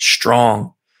empowered,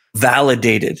 strong,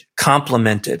 validated,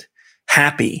 complimented,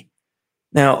 happy.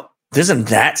 Now, doesn't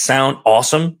that sound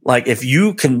awesome? Like if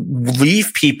you can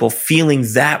leave people feeling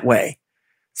that way,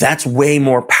 that's way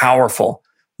more powerful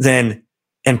than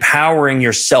empowering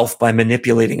yourself by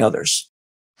manipulating others.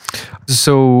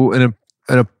 So an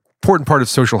important part of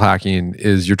social hacking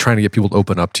is you're trying to get people to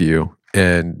open up to you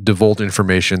and divulge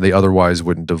information they otherwise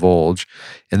wouldn't divulge.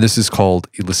 And this is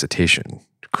called elicitation,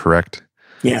 correct?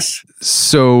 Yes.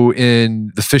 So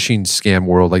in the phishing scam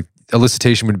world, like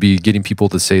elicitation would be getting people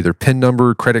to say their PIN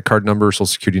number, credit card number, social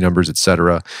security numbers,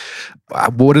 etc.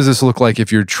 What does this look like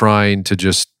if you're trying to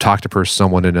just talk to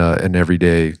someone in an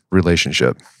everyday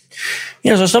relationship?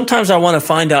 So sometimes I want to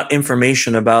find out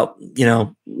information about,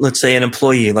 let's say an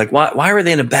employee, like why were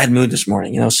they in a bad mood this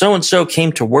morning? So-and-so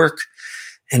came to work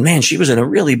and man, she was in a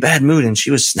really bad mood and she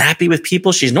was snappy with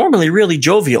people. She's normally really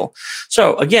jovial.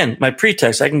 So again, my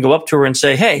pretext, I can go up to her and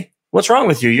say, hey, what's wrong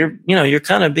with you? You're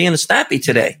kind of being snappy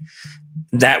today.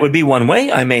 That would be one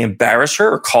way. I may embarrass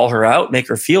her or call her out, make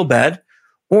her feel bad,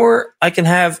 or I can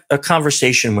have a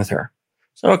conversation with her.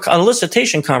 So an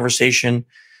elicitation conversation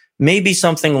may be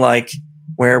something like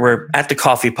where we're at the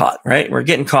coffee pot, right? We're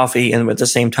getting coffee and at the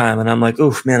same time. And I'm like,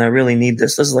 oof, man, I really need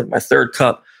this. This is like my third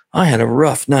cup. I had a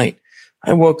rough night.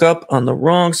 I woke up on the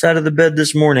wrong side of the bed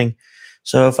this morning.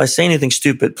 So if I say anything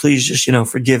stupid, please just,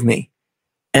 forgive me.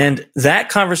 And that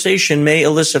conversation may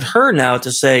elicit her now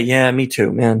to say, yeah, me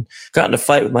too, man. Got in a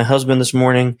fight with my husband this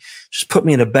morning. Just put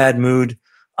me in a bad mood.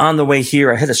 On the way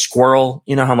here, I hit a squirrel.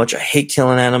 You know how much I hate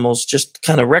killing animals. Just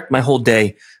kind of wrecked my whole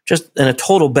day. Just in a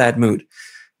total bad mood.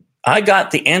 I got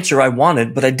the answer I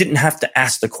wanted, but I didn't have to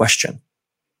ask the question.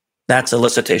 That's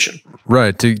elicitation.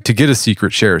 Right. To get a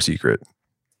secret, share a secret.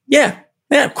 Yeah.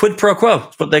 Yeah, quid pro quo.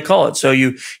 That's what they call it. So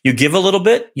you give a little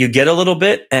bit, you get a little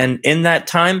bit. And in that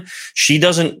time, she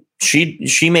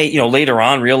may, later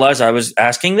on realize I was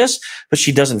asking this, but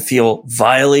she doesn't feel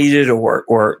violated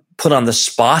or put on the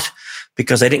spot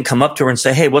because I didn't come up to her and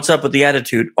say, hey, what's up with the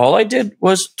attitude? All I did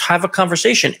was have a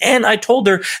conversation. And I told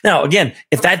her, now again,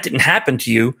 if that didn't happen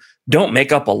to you, don't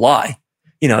make up a lie.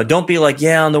 Don't be like,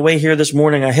 yeah, on the way here this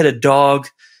morning, I hit a dog.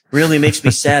 Really makes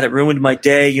me sad. It ruined my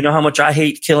day. You know how much I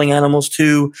hate killing animals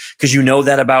too, because you know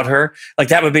that about her. Like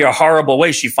that would be a horrible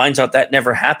way. She finds out that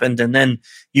never happened, and then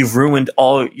you've ruined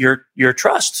all your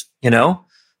trust.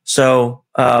 So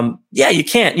you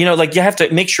can't. You have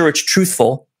to make sure it's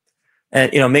truthful,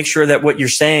 and make sure that what you're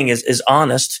saying is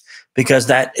honest, because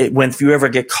if you ever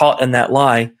get caught in that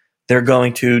lie, you're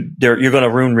going to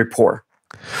ruin rapport.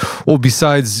 Well,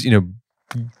 besides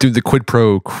do the quid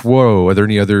pro quo, are there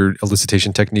any other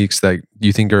elicitation techniques that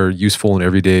you think are useful in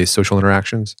everyday social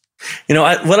interactions?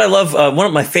 What I love, one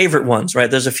of my favorite ones, right?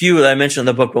 There's a few that I mentioned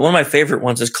in the book, but one of my favorite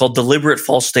ones is called deliberate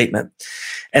false statement.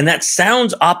 And that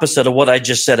sounds opposite of what I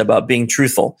just said about being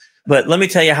truthful. But let me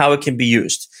tell you how it can be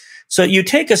used. So you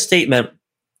take a statement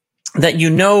that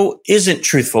isn't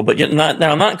truthful, but now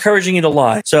I'm not encouraging you to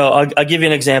lie. So I'll give you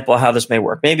an example of how this may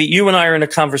work. Maybe you and I are in a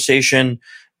conversation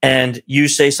and you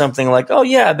say something like, oh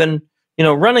yeah, I've been,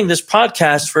 running this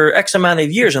podcast for X amount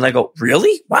of years. And I go,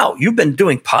 really? Wow, you've been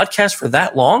doing podcasts for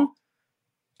that long?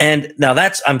 And now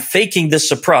I'm faking this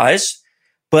surprise,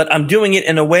 but I'm doing it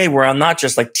in a way where I'm not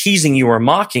just like teasing you or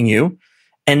mocking you.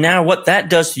 And now what that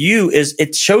does to you is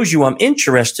it shows you I'm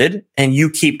interested and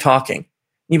you keep talking.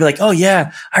 You'd be like, oh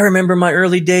yeah, I remember my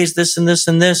early days, this and this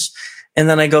and this. And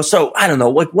then I go, so I don't know,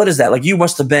 what is that? Like you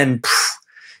must have been,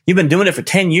 you've been doing it for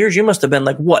 10 years. You must have been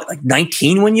like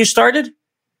 19 when you started?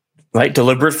 Right?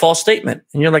 Deliberate false statement.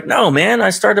 And you're like, no, man, I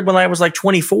started when I was like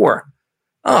 24.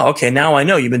 Oh, okay. Now I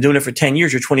know you've been doing it for 10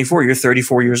 years. You're 24. You're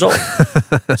 34 years old.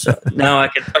 So now I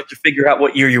can start to figure out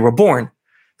what year you were born.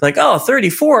 Like, oh,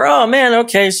 34. Oh man.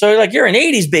 Okay. So like you're an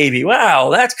 80s baby. Wow.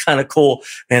 That's kind of cool.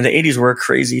 Man, the 80s were a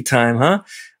crazy time, huh?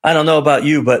 I don't know about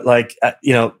you, but like,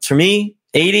 to me,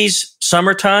 80s,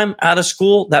 summertime, out of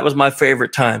school, that was my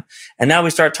favorite time. And now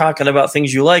we start talking about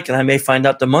things you like, and I may find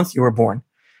out the month you were born.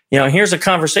 Here's a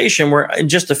conversation where in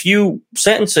just a few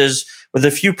sentences with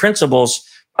a few principles,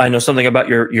 I know something about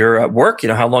your work,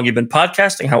 how long you've been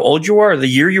podcasting, how old you are, the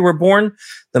year you were born,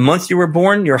 the month you were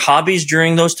born, your hobbies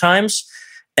during those times.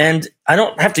 And I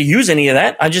don't have to use any of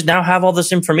that. I just now have all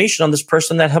this information on this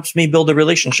person that helps me build a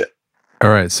relationship. All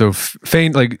right. So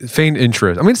feign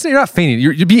interest. I mean, you're not feigning.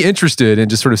 You'd be interested and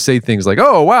just sort of say things like,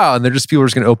 oh, wow. And they're just people are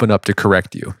just going to open up to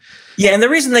correct you. Yeah. And the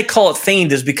reason they call it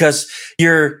feigned is because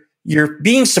you're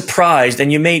being surprised,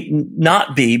 and you may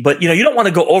not be, but you don't want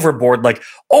to go overboard. Like,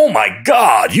 oh my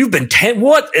God, you've been 10.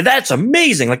 What? That's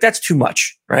amazing. Like that's too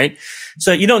much. Right.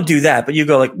 So you don't do that, but you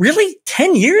go like, really?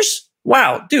 10 years?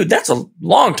 Wow, dude, that's a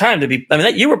long time to be. I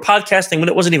mean, you were podcasting when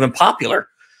it wasn't even popular.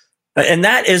 And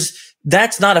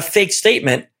that's not a fake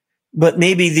statement, but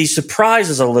maybe the surprise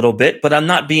is a little bit, but I'm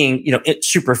not being,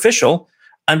 superficial.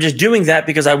 I'm just doing that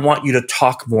because I want you to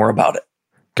talk more about it.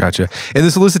 Gotcha. And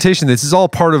this elicitation, this is all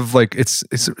part of like, it's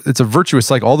a virtuous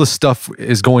cycle. All this stuff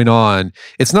is going on.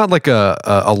 It's not like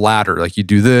a ladder. Like you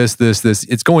do this.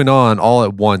 It's going on all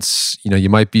at once. You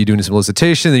might be doing some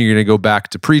elicitation, then you're going to go back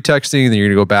to pretexting, then you're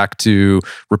going to go back to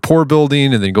rapport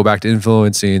building, and then go back to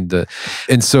influencing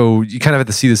and so you kind of have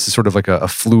to see this as sort of like a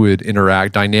fluid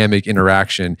dynamic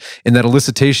interaction. And that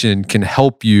elicitation can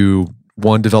help you,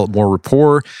 one, develop more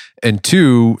rapport, and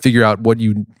two, figure out what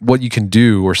you can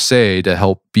do or say to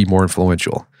help be more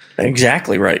influential.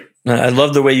 Exactly right. I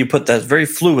love the way you put that. It's very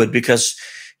fluid because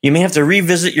you may have to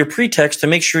revisit your pretext to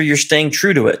make sure you're staying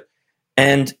true to it.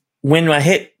 And when I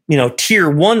hit, tier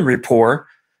 1 rapport,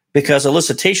 because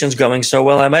elicitation's going so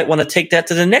well, I might want to take that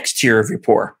to the next tier of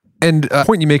rapport. And a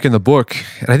point you make in the book,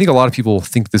 and I think a lot of people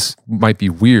think this might be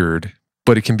weird,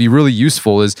 but it can be really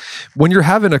useful, is when you're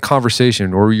having a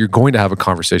conversation or you're going to have a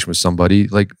conversation with somebody,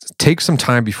 like take some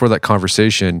time before that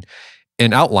conversation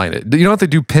and outline it. You don't have to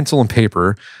do pencil and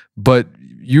paper, but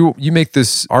you make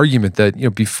this argument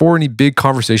that before any big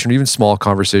conversation or even small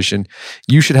conversation,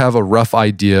 you should have a rough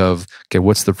idea of, okay,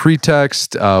 what's the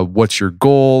pretext, what's your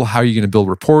goal, how are you going to build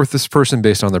rapport with this person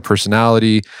based on their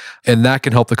personality, and that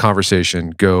can help the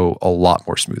conversation go a lot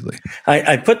more smoothly.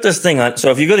 I put this thing on,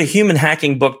 so if you go to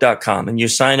humanhackingbook.com and you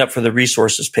sign up for the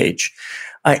resources page,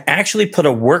 I actually put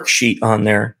a worksheet on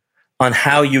there on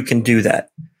how you can do that,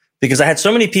 because I had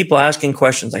so many people asking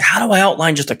questions like, how do I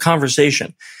outline just a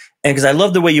conversation? And because I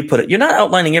love the way you put it, you're not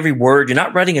outlining every word. You're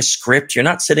not writing a script. You're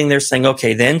not sitting there saying,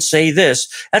 okay, then say this.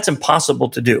 That's impossible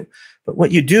to do. But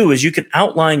what you do is you can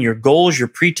outline your goals, your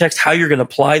pretext, how you're going to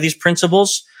apply these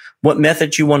principles, what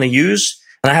methods you want to use.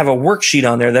 And I have a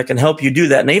worksheet on there that can help you do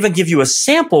that. And I even give you a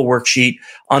sample worksheet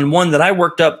on one that I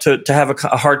worked up to have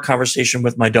a hard conversation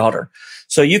with my daughter.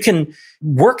 So you can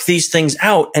work these things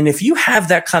out. And if you have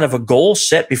that kind of a goal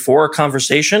set before a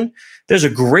conversation, there's a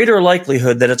greater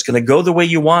likelihood that it's going to go the way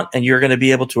you want and you're going to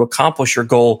be able to accomplish your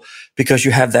goal because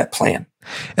you have that plan.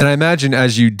 And I imagine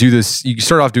as you do this, you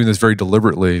start off doing this very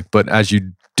deliberately, but as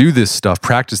you do this stuff,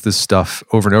 practice this stuff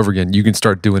over and over again, you can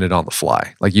start doing it on the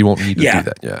fly. Like you won't need to do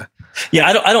that. Yeah. Yeah,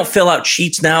 I don't fill out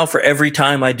sheets now for every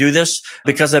time I do this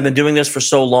because I've been doing this for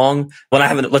so long. When I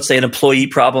have, let's say, an employee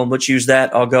problem, let's use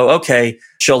that. I'll go, okay,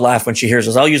 she'll laugh when she hears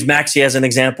this. I'll use Maxie as an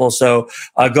example. So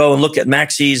I'll go and look at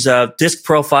Maxie's disc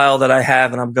profile that I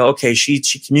have, and I'll go, okay, she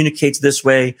communicates this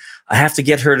way. I have to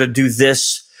get her to do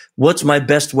this. what's my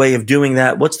best way of doing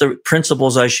that? What's the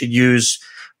principles I should use?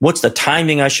 What's the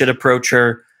timing I should approach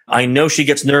her? I know she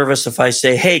gets nervous if I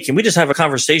say, hey, can we just have a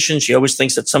conversation? She always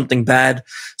thinks it's something bad.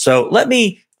 So let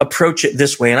me approach it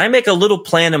this way. And I make a little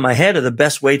plan in my head of the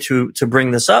best way to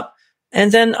bring this up.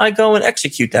 And then I go and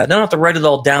execute that. I don't have to write it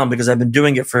all down because I've been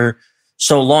doing it for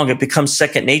so long. It becomes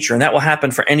second nature. And that will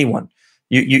happen for anyone.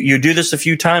 You do this a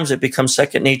few times, it becomes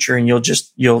second nature, and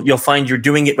you'll find you're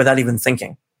doing it without even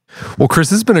thinking. Well, Chris,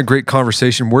 this has been a great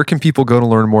conversation. Where can people go to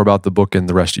learn more about the book and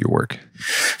the rest of your work?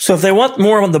 So if they want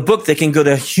more on the book, they can go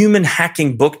to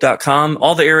humanhackingbook.com.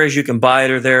 All the areas you can buy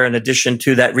it are there, in addition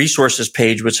to that resources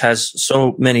page, which has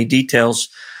so many details.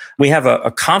 We have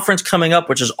a conference coming up,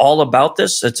 which is all about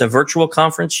this. It's a virtual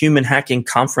conference,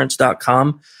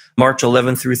 humanhackingconference.com. March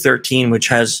 11 through 13, which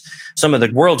has some of the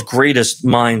world's greatest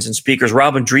minds and speakers.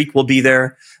 Robin Dreek will be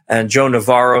there, and Joe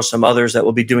Navarro, some others that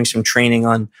will be doing some training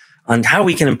on how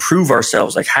we can improve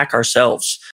ourselves, like hack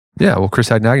ourselves. Yeah, well, Chris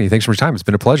Hadnagy, thanks for your time. It's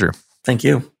been a pleasure. Thank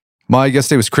you. My guest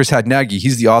today was Chris Hadnagy.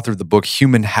 He's the author of the book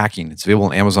Human Hacking. It's available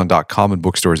on Amazon.com and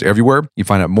bookstores everywhere. You can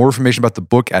find out more information about the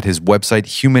book at his website,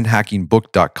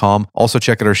 humanhackingbook.com. Also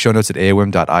check out our show notes at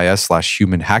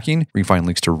aom.is/humanhacking, where you can find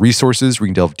links to resources where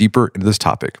you can delve deeper into this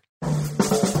topic.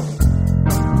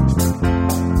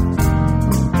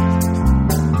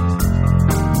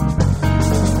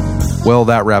 Well,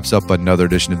 that wraps up another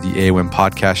edition of the AOM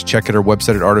podcast. Check out our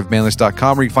website at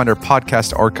artofmanliness.com, where you can find our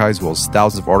podcast archives, as well as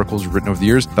thousands of articles written over the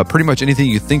years about pretty much anything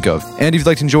you think of. And if you'd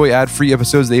like to enjoy ad-free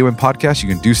episodes of the AOM podcast, you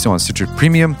can do so on Stitcher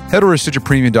Premium. Head over to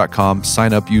stitcherpremium.com,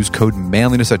 sign up, use code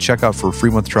manliness at checkout for a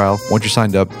free month trial. Once you're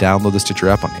signed up, download the Stitcher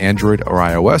app on Android or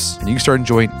iOS, and you can start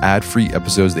enjoying ad-free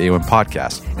episodes of the AOM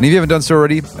podcast. And if you haven't done so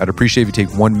already, I'd appreciate if you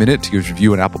take 1 minute to give us a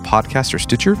review on Apple Podcasts or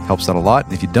Stitcher. Helps out a lot.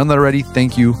 And if you've done that already,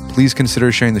 thank you. Please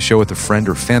consider sharing the show with a friend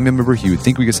or family member who you would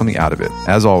think we get something out of it.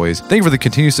 As always, thank you for the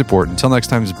continued support. Until next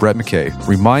time, this is Brett McKay,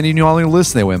 reminding you all to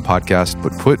listen to the AOM podcast,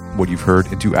 but put what you've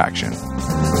heard into action.